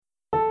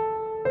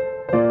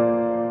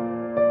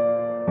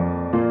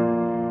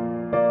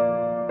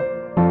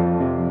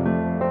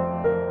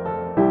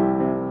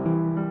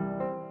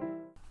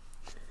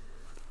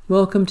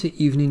Welcome to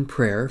evening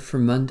prayer for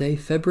Monday,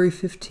 February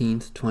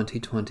 15th,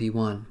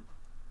 2021.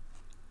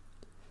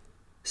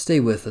 Stay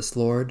with us,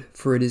 Lord,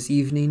 for it is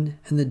evening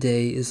and the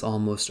day is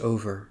almost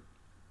over.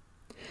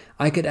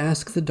 I could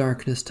ask the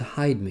darkness to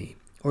hide me,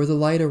 or the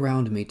light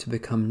around me to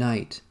become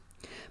night,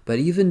 but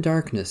even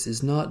darkness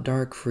is not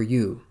dark for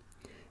you,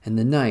 and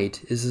the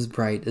night is as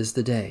bright as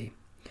the day,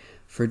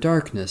 for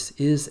darkness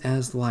is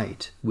as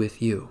light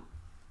with you.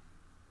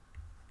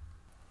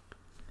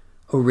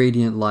 O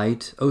radiant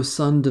light, O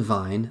Sun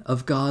divine,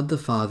 of God the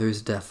Father's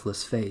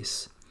deathless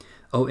face,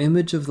 O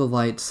image of the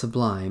light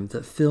sublime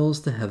that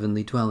fills the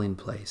heavenly dwelling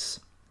place.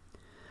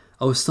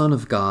 O Son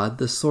of God,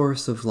 the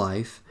source of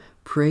life,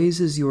 praise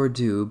is your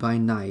due by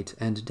night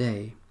and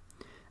day.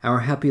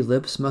 Our happy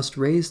lips must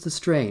raise the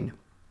strain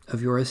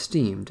of your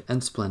esteemed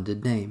and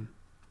splendid name.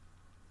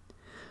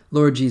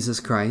 Lord Jesus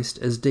Christ,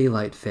 as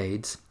daylight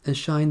fades, as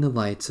shine the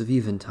lights of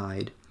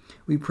eventide,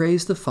 we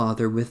praise the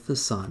Father with the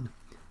Son,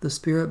 the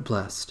Spirit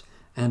blessed,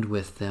 and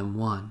with them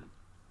one.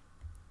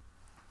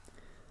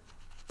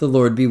 The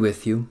Lord be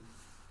with you.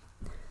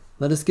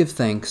 Let us give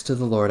thanks to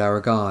the Lord our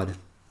God.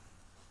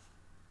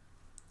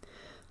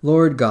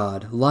 Lord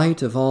God,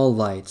 light of all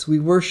lights, we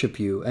worship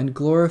you and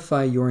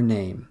glorify your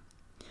name.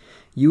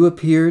 You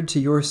appeared to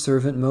your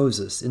servant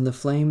Moses in the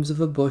flames of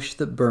a bush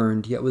that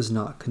burned yet was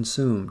not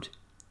consumed.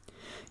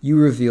 You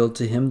revealed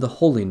to him the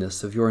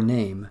holiness of your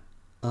name.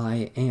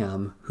 I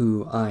am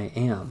who I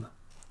am.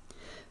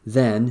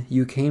 Then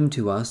you came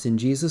to us in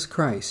Jesus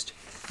Christ,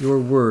 your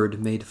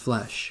Word made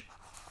flesh.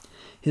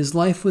 His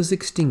life was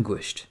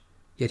extinguished,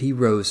 yet he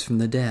rose from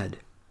the dead.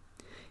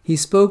 He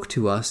spoke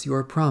to us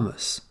your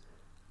promise,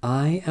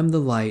 I am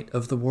the light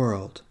of the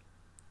world.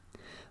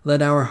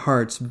 Let our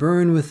hearts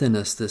burn within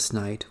us this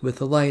night with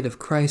the light of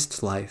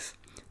Christ's life,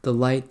 the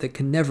light that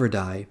can never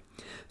die,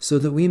 so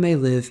that we may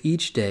live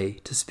each day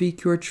to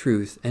speak your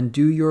truth and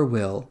do your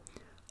will,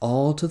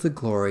 all to the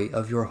glory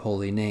of your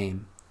holy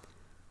name.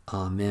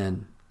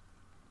 Amen.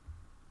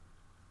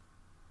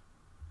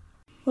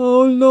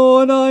 O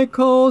Lord, I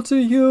call to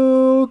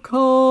you,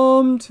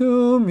 come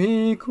to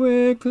me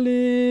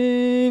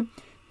quickly.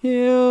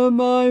 Hear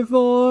my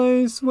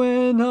voice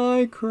when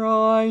I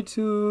cry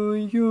to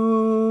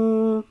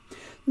you.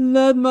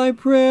 Let my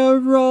prayer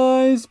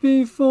rise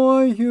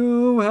before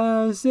you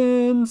as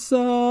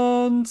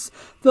incense,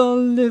 the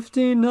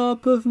lifting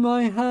up of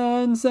my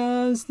hands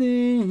as the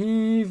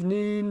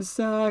evening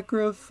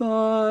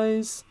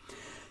sacrifice.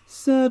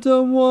 Set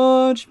a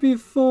watch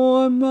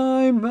before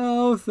my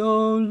mouth,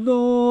 O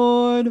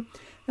Lord,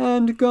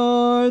 and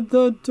guard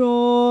the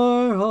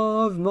door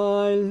of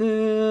my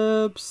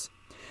lips.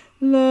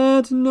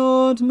 Let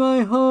not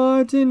my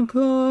heart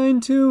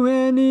incline to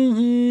any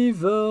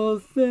evil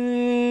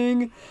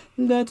thing.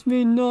 Let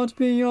me not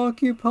be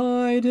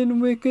occupied in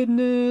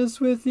wickedness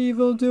with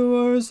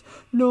evildoers,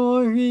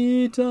 nor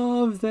eat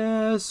of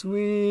their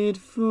sweet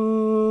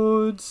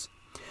foods.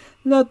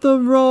 Let the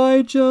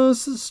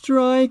righteous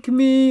strike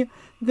me.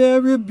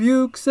 Their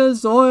rebukes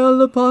as oil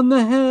upon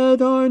the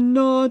head are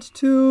not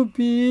to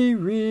be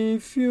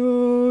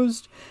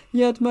refused.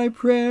 Yet my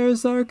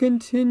prayers are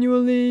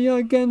continually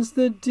against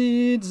the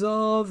deeds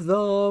of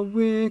the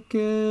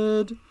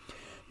wicked.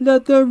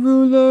 Let the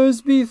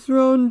rulers be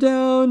thrown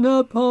down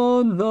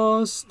upon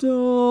the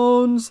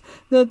stones,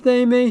 that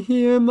they may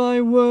hear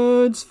my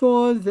words,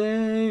 for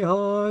they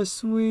are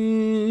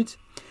sweet.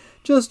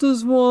 Just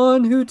as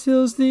one who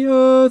tills the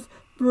earth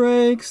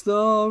breaks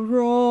the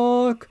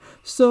rock,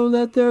 so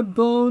let their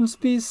bones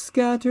be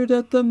scattered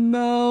at the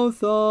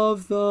mouth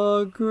of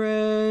the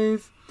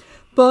grave.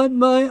 But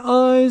my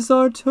eyes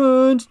are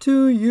turned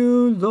to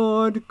you,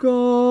 Lord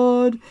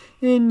God.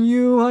 In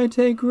you I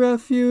take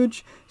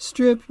refuge.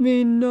 Strip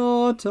me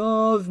not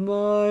of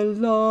my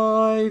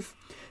life.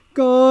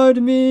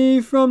 Guard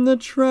me from the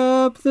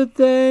trap that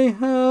they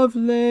have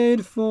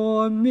laid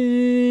for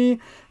me,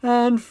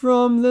 and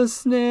from the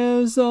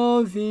snares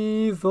of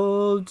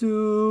evildoers.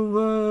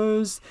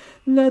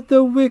 Let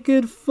the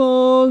wicked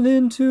fall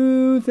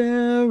into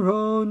their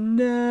own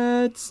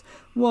nets,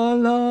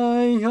 while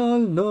I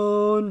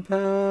alone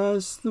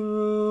pass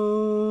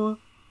through.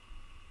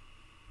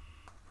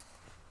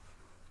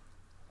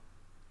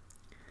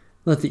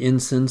 Let the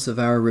incense of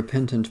our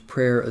repentant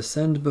prayer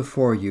ascend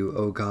before you,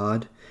 O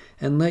God,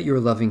 and let your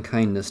loving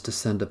kindness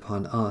descend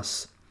upon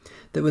us,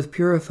 that with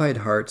purified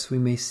hearts we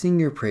may sing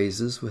your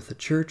praises with the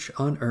church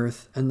on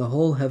earth and the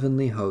whole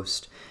heavenly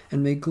host,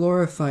 and may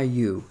glorify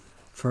you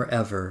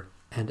forever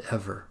and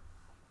ever.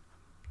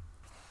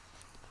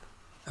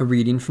 A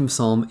reading from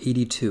Psalm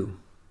 82.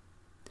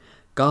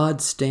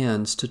 God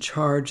stands to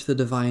charge the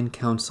divine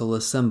council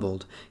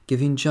assembled,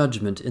 giving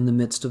judgment in the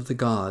midst of the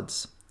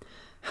gods.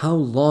 How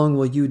long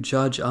will you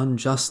judge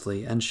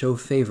unjustly and show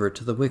favor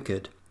to the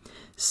wicked?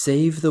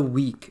 Save the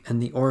weak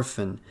and the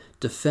orphan,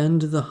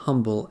 defend the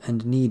humble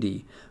and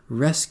needy,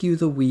 rescue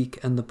the weak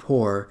and the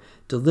poor,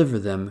 deliver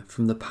them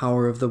from the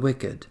power of the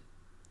wicked.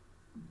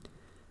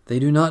 They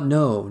do not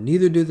know,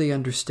 neither do they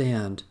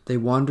understand. They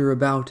wander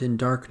about in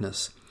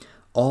darkness.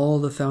 All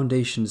the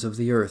foundations of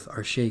the earth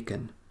are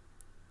shaken.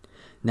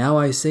 Now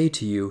I say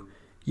to you,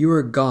 You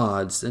are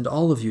gods, and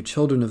all of you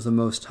children of the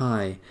Most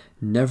High.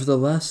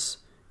 Nevertheless,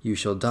 you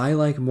shall die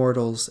like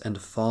mortals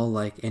and fall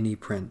like any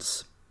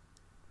prince.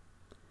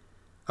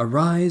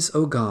 Arise,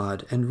 O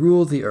God, and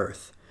rule the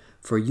earth,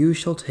 for you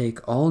shall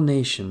take all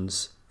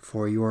nations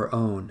for your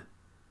own.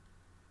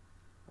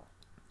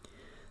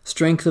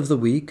 Strength of the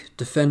weak,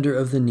 defender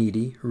of the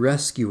needy,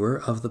 rescuer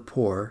of the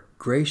poor,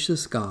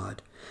 gracious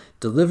God,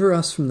 deliver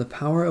us from the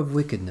power of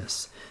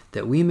wickedness,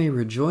 that we may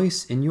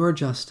rejoice in your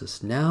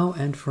justice now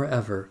and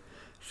forever,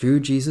 through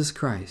Jesus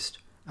Christ,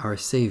 our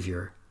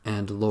Savior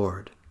and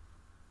Lord.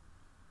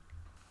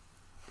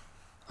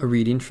 A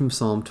reading from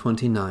Psalm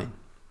 29.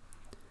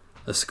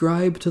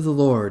 Ascribe to the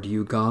Lord,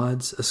 you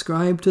gods,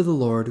 ascribe to the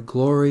Lord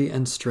glory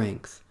and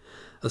strength.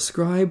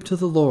 Ascribe to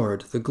the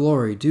Lord the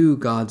glory due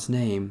God's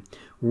name.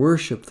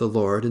 Worship the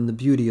Lord in the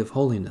beauty of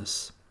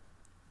holiness.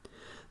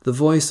 The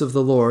voice of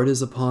the Lord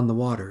is upon the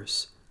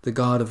waters. The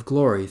God of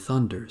glory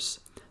thunders.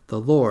 The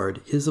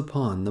Lord is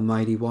upon the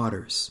mighty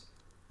waters.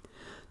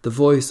 The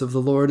voice of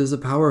the Lord is a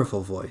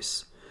powerful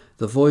voice.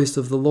 The voice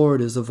of the Lord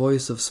is a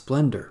voice of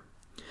splendor.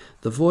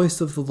 The voice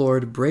of the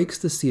Lord breaks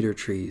the cedar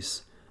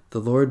trees.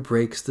 The Lord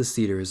breaks the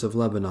cedars of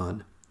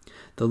Lebanon.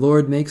 The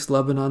Lord makes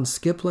Lebanon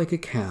skip like a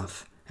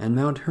calf, and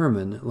Mount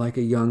Hermon like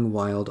a young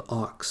wild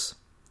ox.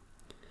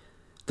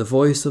 The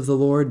voice of the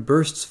Lord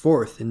bursts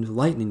forth in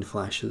lightning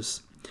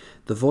flashes.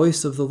 The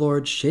voice of the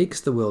Lord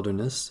shakes the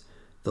wilderness.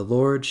 The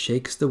Lord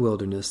shakes the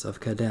wilderness of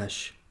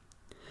Kadesh.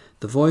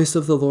 The voice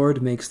of the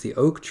Lord makes the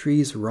oak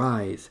trees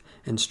writhe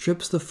and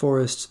strips the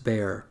forests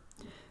bare.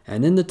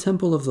 And in the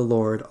temple of the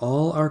Lord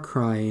all are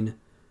crying,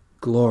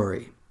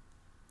 Glory.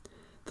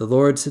 The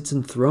Lord sits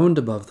enthroned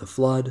above the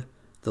flood.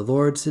 The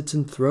Lord sits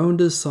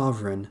enthroned as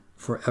sovereign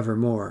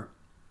forevermore.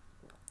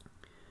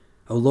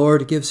 O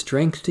Lord, give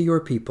strength to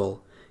your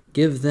people.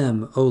 Give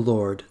them, O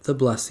Lord, the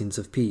blessings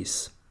of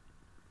peace.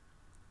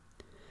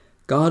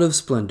 God of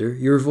splendor,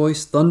 your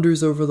voice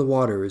thunders over the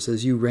waters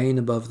as you reign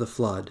above the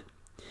flood.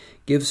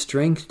 Give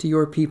strength to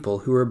your people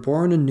who are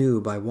born anew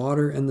by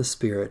water and the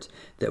Spirit,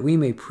 that we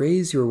may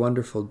praise your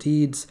wonderful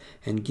deeds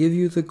and give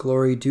you the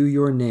glory due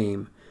your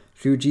name,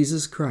 through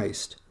Jesus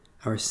Christ,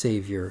 our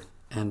Savior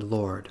and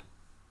Lord.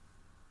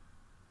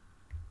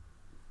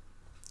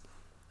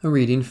 A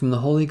reading from the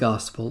Holy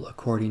Gospel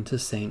according to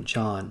St.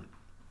 John.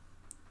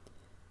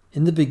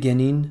 In the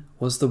beginning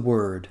was the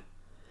Word,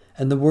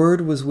 and the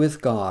Word was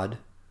with God,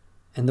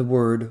 and the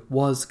Word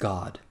was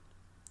God.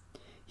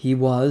 He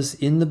was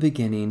in the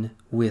beginning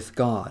with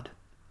God.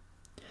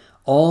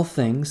 All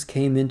things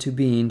came into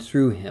being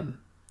through him,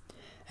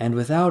 and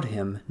without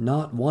him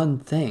not one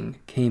thing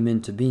came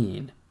into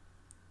being.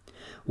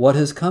 What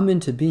has come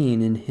into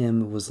being in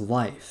him was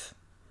life,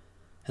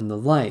 and the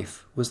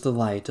life was the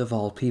light of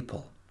all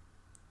people.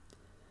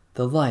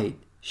 The light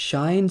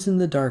shines in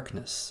the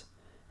darkness,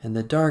 and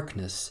the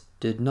darkness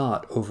did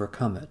not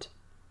overcome it.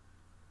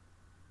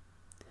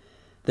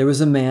 There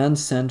was a man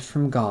sent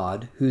from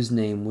God whose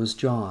name was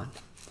John.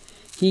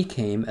 He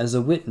came as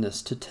a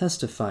witness to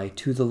testify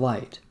to the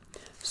light,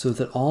 so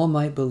that all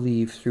might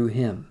believe through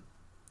him.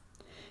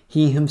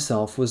 He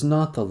himself was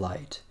not the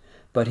light,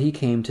 but he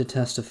came to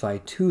testify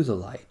to the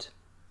light.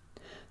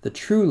 The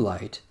true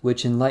light,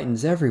 which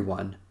enlightens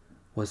everyone,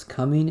 was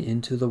coming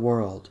into the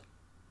world.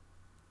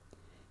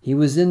 He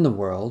was in the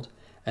world,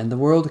 and the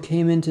world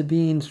came into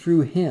being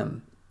through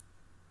him,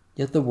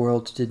 yet the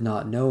world did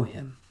not know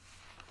him.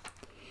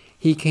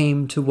 He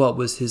came to what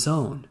was his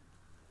own,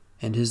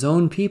 and his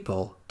own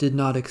people did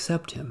not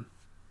accept him.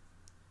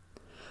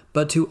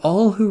 But to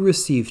all who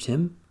received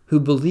him, who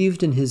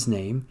believed in his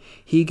name,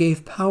 he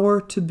gave power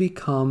to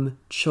become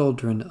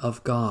children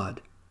of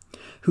God,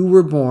 who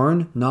were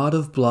born not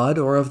of blood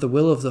or of the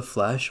will of the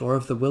flesh or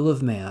of the will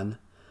of man,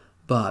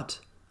 but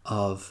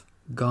of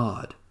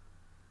God.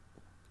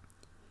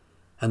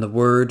 And the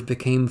Word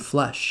became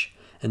flesh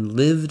and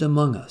lived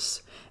among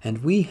us,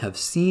 and we have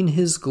seen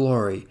his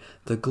glory,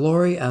 the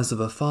glory as of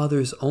a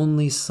Father's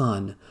only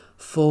Son,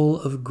 full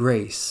of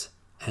grace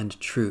and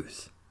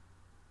truth.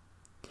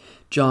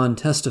 John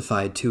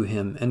testified to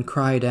him and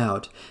cried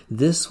out,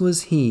 "This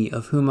was he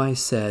of whom I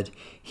said,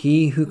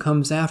 'He who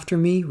comes after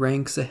me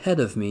ranks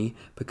ahead of me,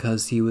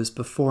 because he was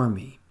before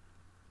me.'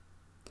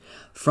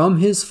 From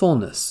his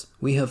fullness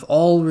we have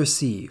all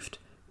received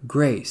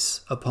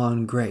grace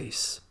upon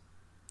grace.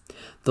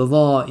 The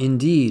law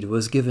indeed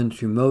was given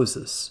through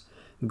Moses.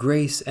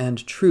 Grace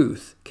and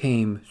truth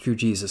came through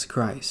Jesus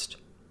Christ.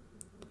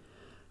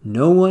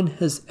 No one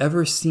has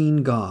ever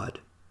seen God.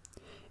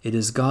 It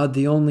is God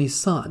the only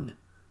Son,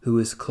 who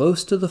is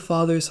close to the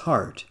Father's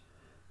heart,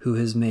 who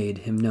has made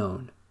him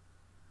known."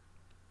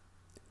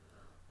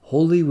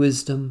 Holy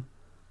wisdom,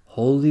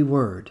 holy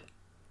word,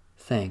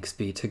 thanks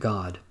be to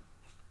God.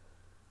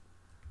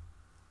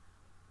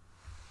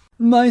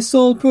 My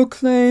soul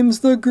proclaims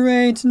the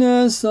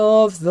greatness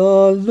of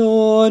the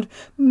Lord.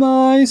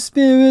 My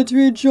spirit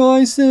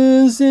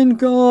rejoices in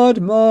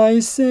God my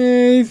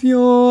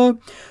Saviour.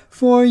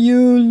 For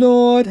you,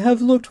 Lord,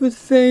 have looked with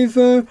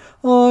favor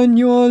on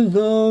your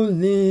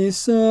lowly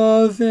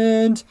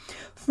servant.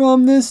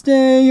 From this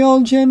day all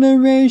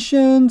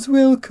generations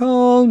will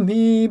call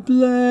me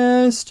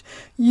blessed.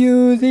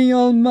 You, the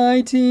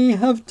Almighty,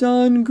 have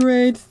done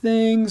great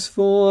things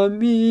for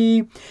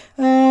me,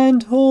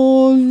 and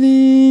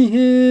holy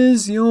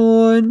is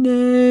your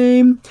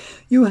name.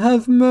 You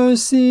have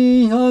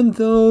mercy on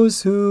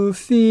those who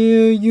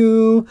fear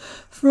you,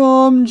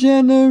 from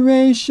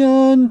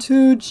generation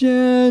to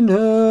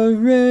generation.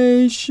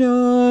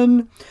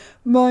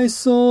 My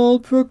soul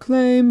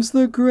proclaims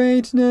the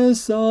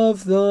greatness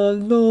of the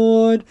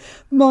Lord.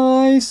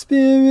 My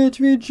spirit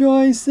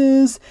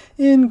rejoices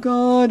in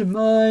God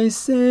my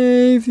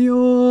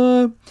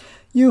Saviour.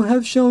 You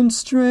have shown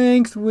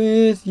strength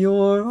with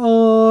your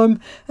arm,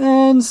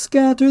 and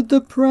scattered the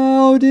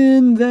proud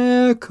in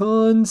their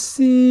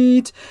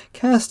conceit,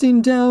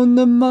 casting down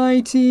the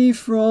mighty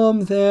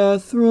from their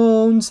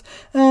thrones,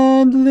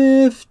 and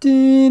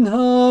lifting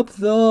up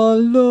the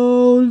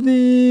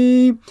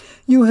lowly.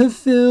 You have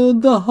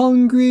filled the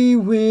hungry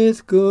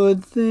with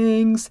good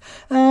things,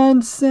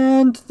 and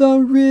sent the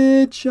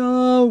rich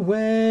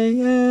away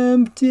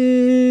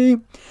empty.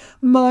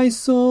 My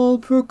soul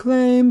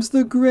proclaims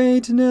the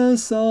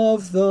greatness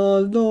of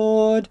the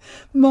Lord.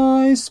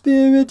 My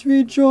spirit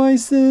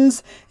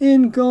rejoices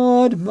in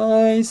God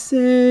my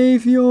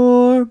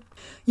Saviour.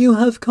 You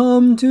have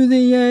come to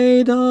the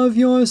aid of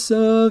your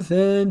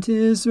servant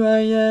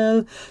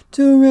Israel,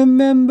 to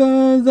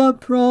remember the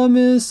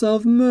promise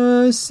of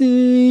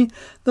mercy,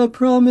 the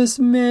promise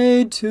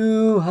made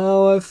to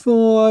our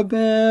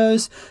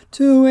forebears,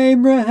 to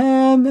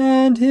Abraham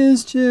and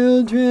his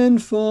children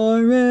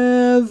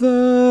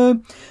forever.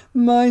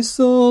 My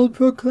soul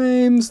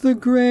proclaims the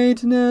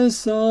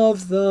greatness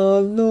of the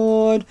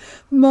Lord.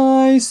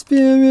 My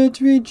spirit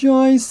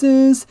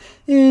rejoices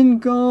in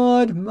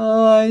God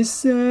my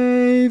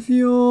Saviour.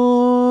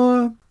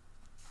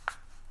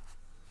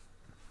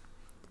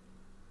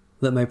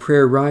 Let my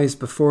prayer rise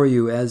before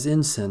you as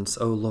incense,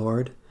 O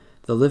Lord,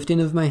 the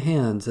lifting of my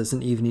hands as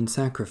an evening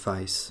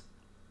sacrifice.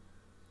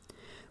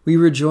 We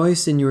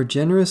rejoice in your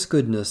generous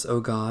goodness, O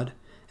God,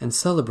 and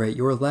celebrate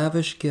your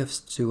lavish gifts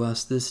to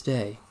us this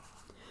day.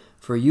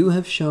 For you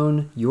have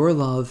shown your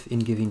love in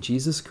giving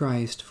Jesus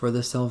Christ for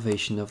the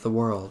salvation of the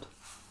world.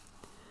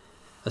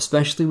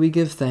 Especially we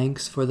give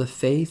thanks for the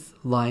faith,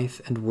 life,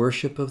 and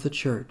worship of the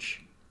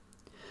Church,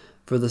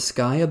 for the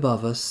sky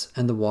above us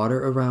and the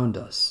water around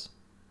us,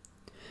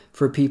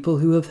 for people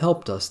who have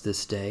helped us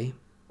this day,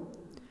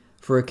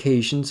 for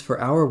occasions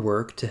for our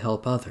work to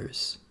help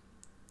others,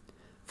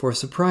 for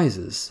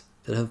surprises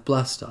that have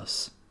blessed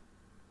us.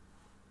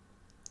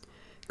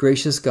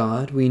 Gracious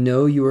God, we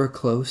know you are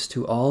close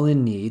to all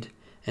in need,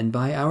 and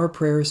by our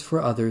prayers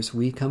for others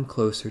we come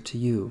closer to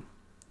you.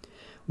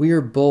 We are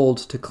bold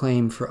to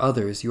claim for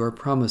others your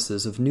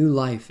promises of new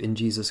life in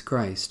Jesus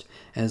Christ,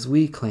 as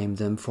we claim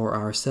them for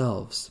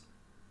ourselves.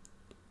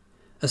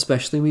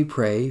 Especially we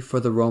pray for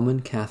the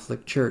Roman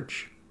Catholic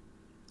Church,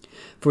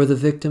 for the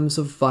victims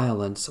of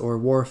violence or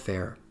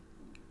warfare,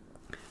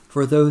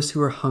 for those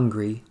who are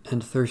hungry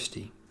and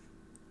thirsty,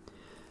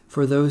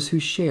 for those who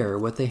share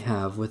what they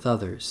have with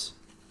others,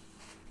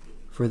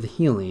 for the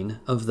healing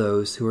of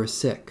those who are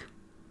sick.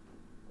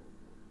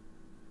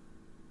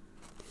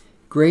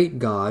 Great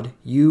God,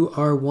 you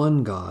are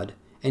one God,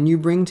 and you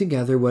bring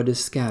together what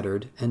is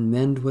scattered and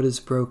mend what is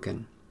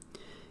broken.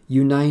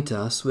 Unite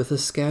us with the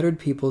scattered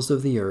peoples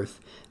of the earth,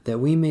 that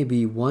we may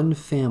be one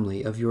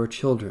family of your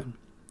children.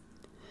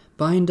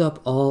 Bind up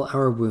all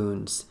our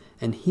wounds,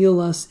 and heal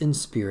us in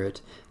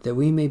spirit, that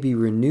we may be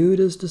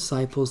renewed as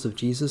disciples of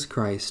Jesus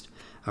Christ,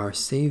 our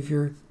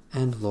Savior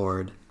and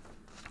Lord.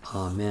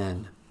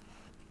 Amen.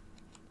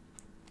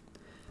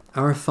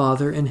 Our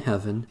Father in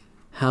heaven,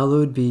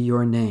 hallowed be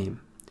your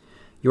name.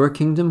 Your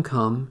kingdom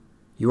come,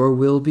 your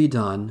will be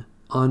done,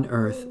 on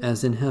earth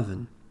as in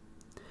heaven.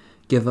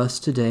 Give us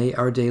today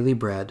our daily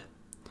bread.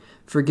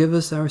 Forgive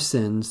us our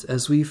sins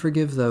as we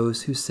forgive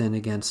those who sin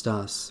against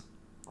us.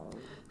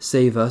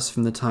 Save us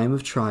from the time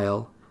of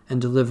trial, and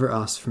deliver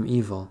us from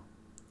evil.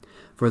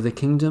 For the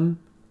kingdom,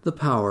 the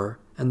power,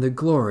 and the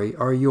glory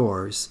are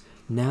yours,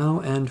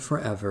 now and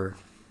forever.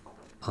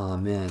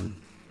 Amen.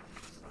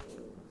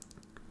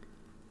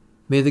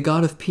 May the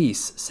God of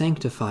peace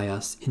sanctify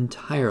us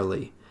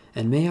entirely,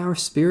 and may our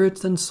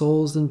spirits and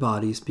souls and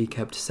bodies be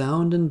kept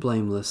sound and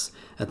blameless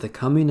at the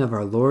coming of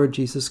our Lord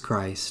Jesus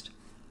Christ.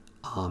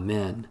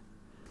 Amen.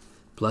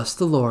 Bless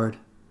the Lord.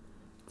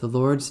 The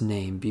Lord's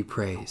name be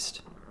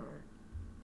praised.